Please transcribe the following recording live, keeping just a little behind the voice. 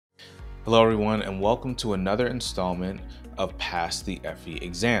Hello everyone and welcome to another installment of Pass the FE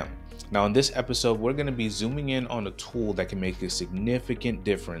Exam. Now in this episode, we're going to be zooming in on a tool that can make a significant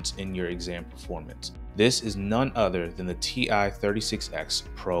difference in your exam performance. This is none other than the TI-36X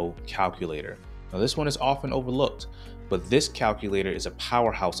Pro calculator. Now this one is often overlooked, but this calculator is a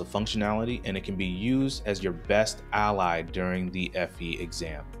powerhouse of functionality and it can be used as your best ally during the FE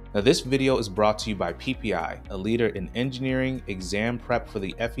exam. Now this video is brought to you by PPI, a leader in engineering exam prep for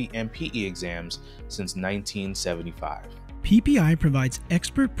the FE and PE exams since 1975. PPI provides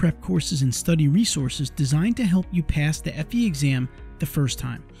expert prep courses and study resources designed to help you pass the FE exam the first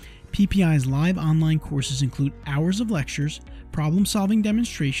time. PPI's live online courses include hours of lectures, problem-solving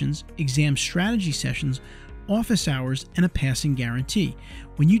demonstrations, exam strategy sessions, office hours, and a passing guarantee.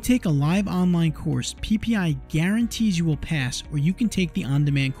 When you take a live online course, PPI guarantees you will pass, or you can take the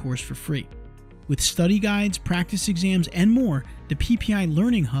on-demand course for free. With study guides, practice exams, and more, the PPI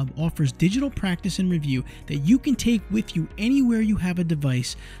Learning Hub offers digital practice and review that you can take with you anywhere you have a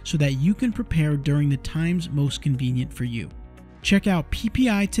device so that you can prepare during the times most convenient for you. Check out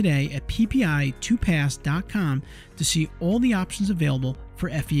PPI today at ppi2pass.com to see all the options available for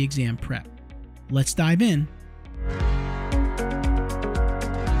FE exam prep. Let's dive in.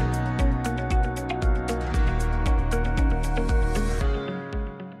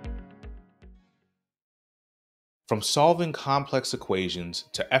 From solving complex equations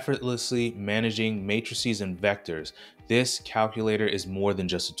to effortlessly managing matrices and vectors, this calculator is more than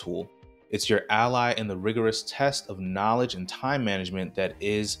just a tool. It's your ally in the rigorous test of knowledge and time management that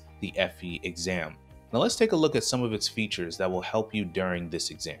is the FE exam. Now let's take a look at some of its features that will help you during this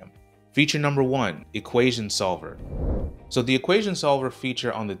exam. Feature number 1, Equation Solver. So the Equation Solver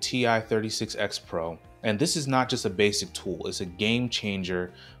feature on the TI-36X Pro, and this is not just a basic tool, it's a game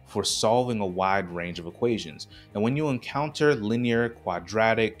changer for solving a wide range of equations. And when you encounter linear,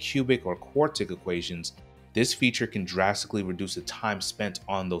 quadratic, cubic, or quartic equations, this feature can drastically reduce the time spent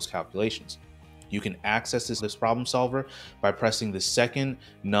on those calculations. You can access this problem solver by pressing the second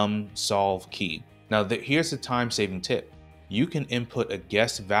numSolve key. Now here's the time-saving tip. You can input a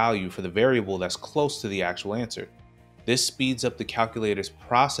guessed value for the variable that's close to the actual answer. This speeds up the calculator's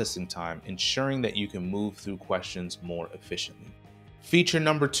processing time, ensuring that you can move through questions more efficiently. Feature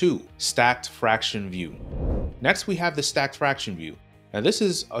number 2, Stacked Fraction View. Next, we have the Stacked Fraction View. Now, this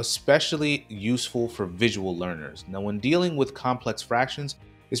is especially useful for visual learners. Now, when dealing with complex fractions,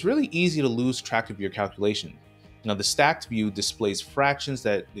 it's really easy to lose track of your calculation. Now, the stacked view displays fractions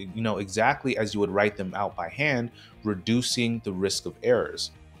that, exactly as you would write them out by hand, reducing the risk of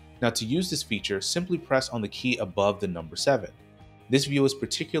errors. Now, to use this feature, simply press on the key above the number 7. This view is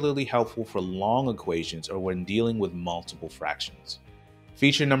particularly helpful for long equations or when dealing with multiple fractions.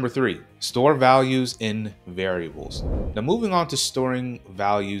 Feature number 3, Store Values in Variables. Now, moving on to storing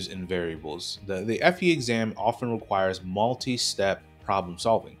values in variables, the FE exam often requires multi-step problem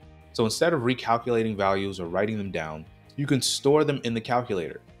solving. So instead of recalculating values or writing them down, you can store them in the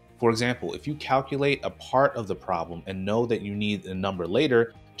calculator. For example, if you calculate a part of the problem and know that you need a number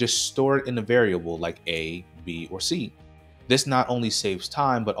later, just store it in a variable like A, B, or C. This not only saves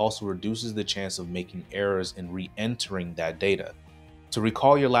time, but also reduces the chance of making errors in re-entering that data. To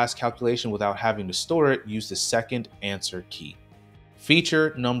recall your last calculation without having to store it, use the second answer key.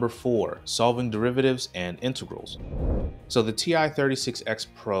 Feature number 4, Solving Derivatives and Integrals. So the TI-36X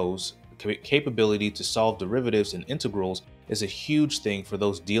Pro's capability to solve derivatives and integrals is a huge thing for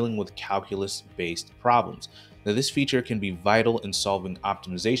those dealing with calculus-based problems. Now, this feature can be vital in solving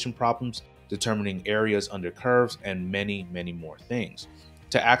optimization problems, determining areas under curves, and many, many more things.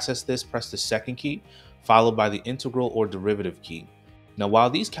 To access this, press the second key, followed by the integral or derivative key. Now, while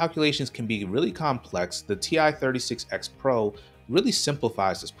these calculations can be really complex, the TI-36X Pro really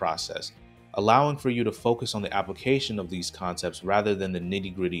simplifies this process, allowing for you to focus on the application of these concepts rather than the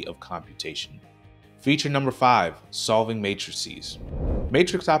nitty-gritty of computation. Feature number 5, Solving Matrices.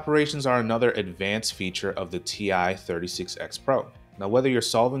 Matrix operations are another advanced feature of the TI-36X Pro. Now, whether you're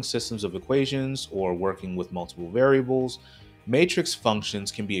solving systems of equations or working with multiple variables, matrix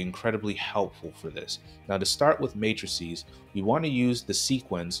functions can be incredibly helpful for this. Now, to start with matrices, we want to use the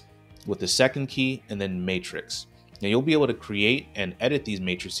sequence with the second key and then matrix. Now, you'll be able to create and edit these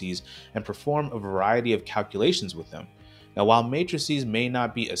matrices and perform a variety of calculations with them. Now, while matrices may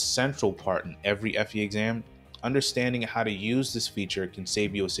not be a central part in every FE exam, understanding how to use this feature can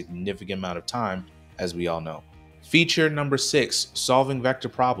save you a significant amount of time, as we all know. Feature number 6, Solving Vector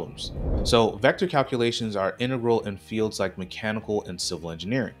Problems. So, vector calculations are integral in fields like mechanical and civil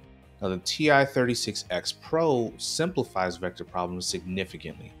engineering. Now, the TI-36X Pro simplifies vector problems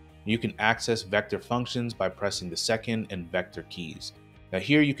significantly. You can access vector functions by pressing the second and vector keys. Now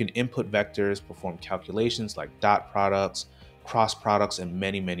here you can input vectors, perform calculations like dot products, cross products, and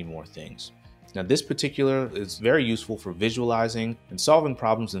many more things. Now this particular is very useful for visualizing and solving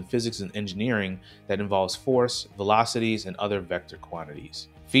problems in physics and engineering that involves force, velocities, and other vector quantities.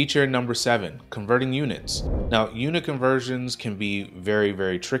 Feature number 7, converting units. Now unit conversions can be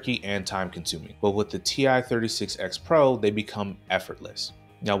very tricky and time consuming, but with the TI-36X Pro, they become effortless.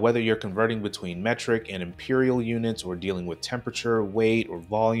 Now, whether you're converting between metric and imperial units or dealing with temperature, weight, or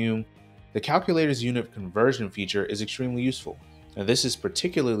volume, the calculator's unit conversion feature is extremely useful. Now, this is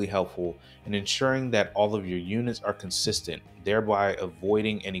particularly helpful in ensuring that all of your units are consistent, thereby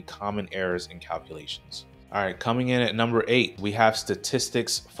avoiding any common errors in calculations. All right, coming in at number 8, we have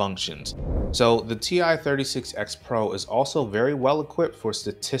statistics functions. So the TI-36X Pro is also very well equipped for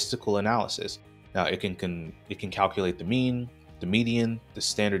statistical analysis. Now, it can calculate the mean, the median, the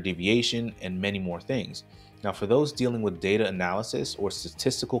standard deviation, and many more things. Now, for those dealing with data analysis or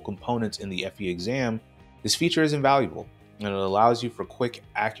statistical components in the FE exam, this feature is invaluable, and it allows you for quick,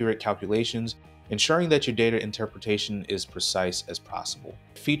 accurate calculations, ensuring that your data interpretation is precise as possible.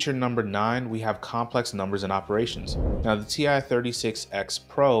 Feature number 9, we have complex numbers and operations. Now, the TI-36X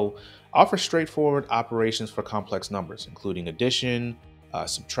Pro offers straightforward operations for complex numbers, including addition,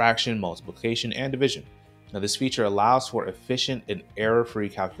 subtraction, multiplication, and division. Now, this feature allows for efficient and error-free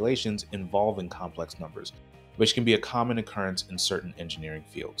calculations involving complex numbers, which can be a common occurrence in certain engineering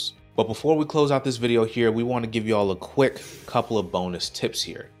fields. But before we close out this video here, we want to give you all a quick couple of bonus tips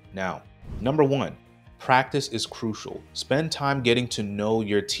here. Now, number 1, practice is crucial. Spend time getting to know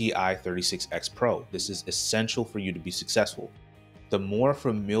your TI-36X Pro. This is essential for you to be successful. The more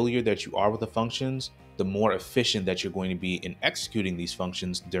familiar that you are with the functions, the more efficient that you're going to be in executing these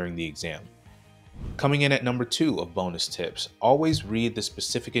functions during the exam. Coming in at number 2 of bonus tips, always read the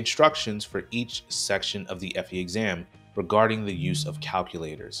specific instructions for each section of the FE exam regarding the use of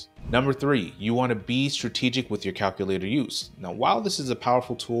calculators. Number 3, you want to be strategic with your calculator use. Now, while this is a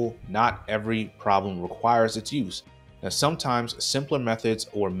powerful tool, not every problem requires its use. Now, sometimes simpler methods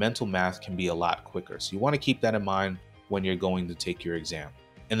or mental math can be a lot quicker, so you want to keep that in mind when you're going to take your exam.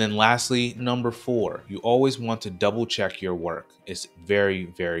 And then lastly, number 4, you always want to double check your work. It's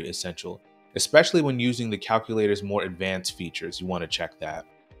very essential. Especially when using the calculator's more advanced features, you want to check that.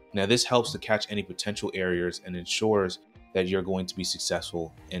 Now, this helps to catch any potential errors and ensures that you're going to be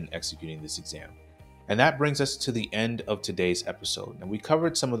successful in executing this exam. And that brings us to the end of today's episode. Now, we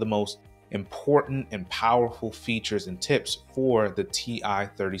covered some of the most important and powerful features and tips for the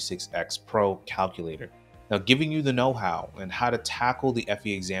TI-36X Pro calculator. Now, giving you the know-how and how to tackle the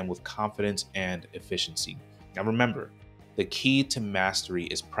FE exam with confidence and efficiency. Now, remember, the key to mastery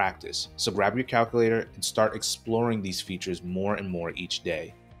is practice. So grab your calculator and start exploring these features more and more each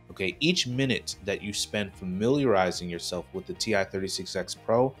day. Okay, each minute that you spend familiarizing yourself with the TI-36X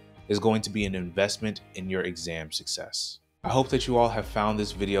Pro is going to be an investment in your exam success. I hope that you all have found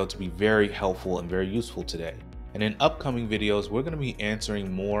this video to be very helpful and very useful today. And in upcoming videos, we're going to be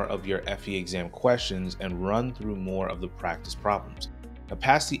answering more of your FE exam questions and run through more of the practice problems. Now,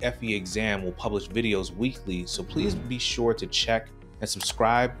 Pass the FE exam will publish videos weekly, so please be sure to check and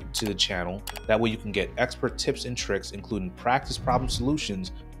subscribe to the channel. That way you can get expert tips and tricks, including practice problem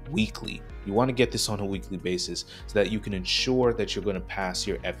solutions, weekly. You want to get this on a weekly basis so that you can ensure that you're going to pass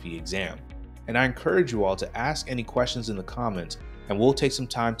your FE exam. And I encourage you all to ask any questions in the comments, and we'll take some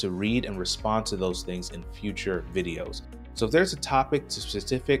time to read and respond to those things in future videos. So if there's a topic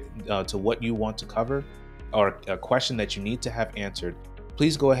specific to what you want to cover, or a question that you need to have answered,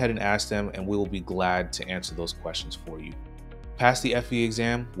 please go ahead and ask them, and we will be glad to answer those questions for you. Pass the FE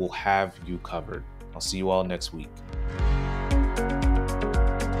exam, we'll have you covered. I'll see you all next week.